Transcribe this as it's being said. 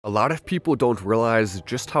A lot of people don't realize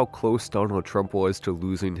just how close Donald Trump was to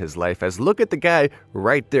losing his life, as look at the guy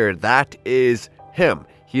right there. That is him.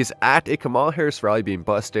 He's at a Kamala Harris rally being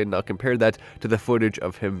busted. Now compare that to the footage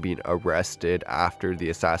of him being arrested after the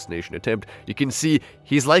assassination attempt. You can see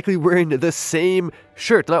he's likely wearing the same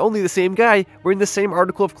shirt. Not only the same guy, wearing the same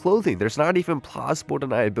article of clothing. There's not even plausible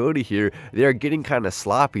deniability here. They are getting kind of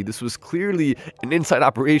sloppy. This was clearly an inside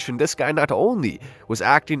operation. This guy not only was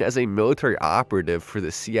acting as a military operative for the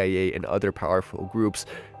CIA and other powerful groups,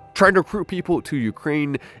 trying to recruit people to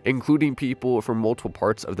Ukraine, including people from multiple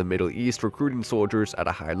parts of the Middle East, recruiting soldiers at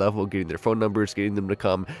a high level, getting their phone numbers, getting them to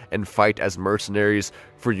come and fight as mercenaries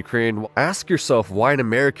for Ukraine. Ask yourself why an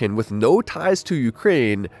American with no ties to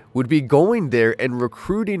Ukraine would be going there and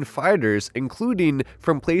recruiting fighters, including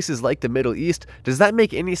from places like the Middle East. Does that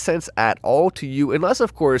make any sense at all to you? Unless,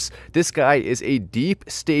 of course, this guy is a deep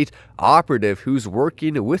state operative who's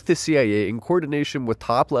working with the CIA in coordination with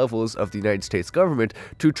top levels of the United States government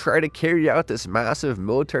to try to carry out this massive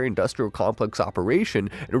military-industrial complex operation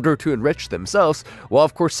in order to enrich themselves, while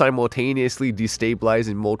of course simultaneously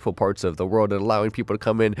destabilizing multiple parts of the world and allowing people to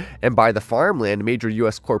come in and buy the farmland, major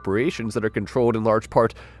US corporations that are controlled in large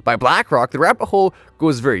part by BlackRock. The rabbit hole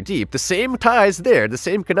goes very deep. The same ties there, the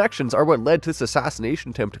same connections are what led to this assassination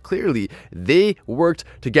attempt. Clearly, they worked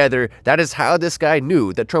together. That is how this guy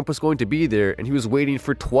knew that Trump was going to be there, and he was waiting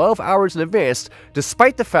for 12 hours in advance,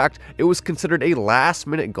 despite the fact it was considered a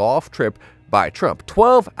last-minute golf trip by Trump.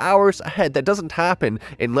 12 hours ahead. That doesn't happen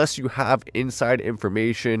unless you have inside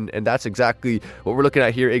information, and that's exactly what we're looking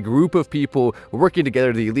at here. A group of people working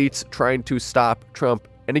together, the elites, trying to stop Trump.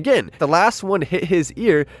 And again, the last one hit his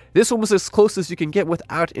ear. This one was as close as you can get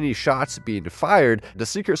without any shots being fired. The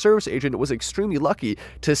Secret Service agent was extremely lucky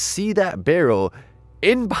to see that barrel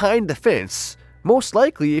in behind the fence. Most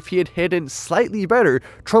likely, if he had hidden slightly better,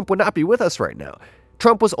 Trump would not be with us right now.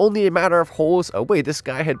 Trump was only a matter of holes away. This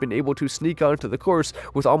guy had been able to sneak onto the course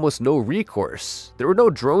with almost no recourse. There were no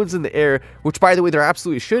drones in the air, which by the way there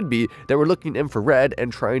absolutely should be, that were looking infrared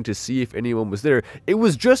and trying to see if anyone was there. It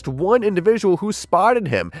was just one individual who spotted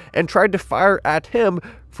him and tried to fire at him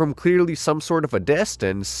from clearly some sort of a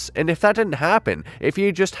distance. And if that didn't happen, if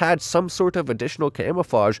he just had some sort of additional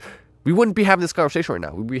camouflage, we wouldn't be having this conversation right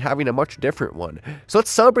now. We'd be having a much different one. So let's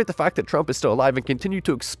celebrate the fact that Trump is still alive and continue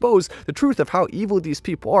to expose the truth of how evil these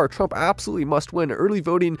people are. Trump absolutely must win. Early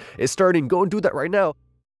voting is starting. Go and do that right now.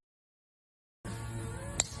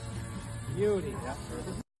 Beauty.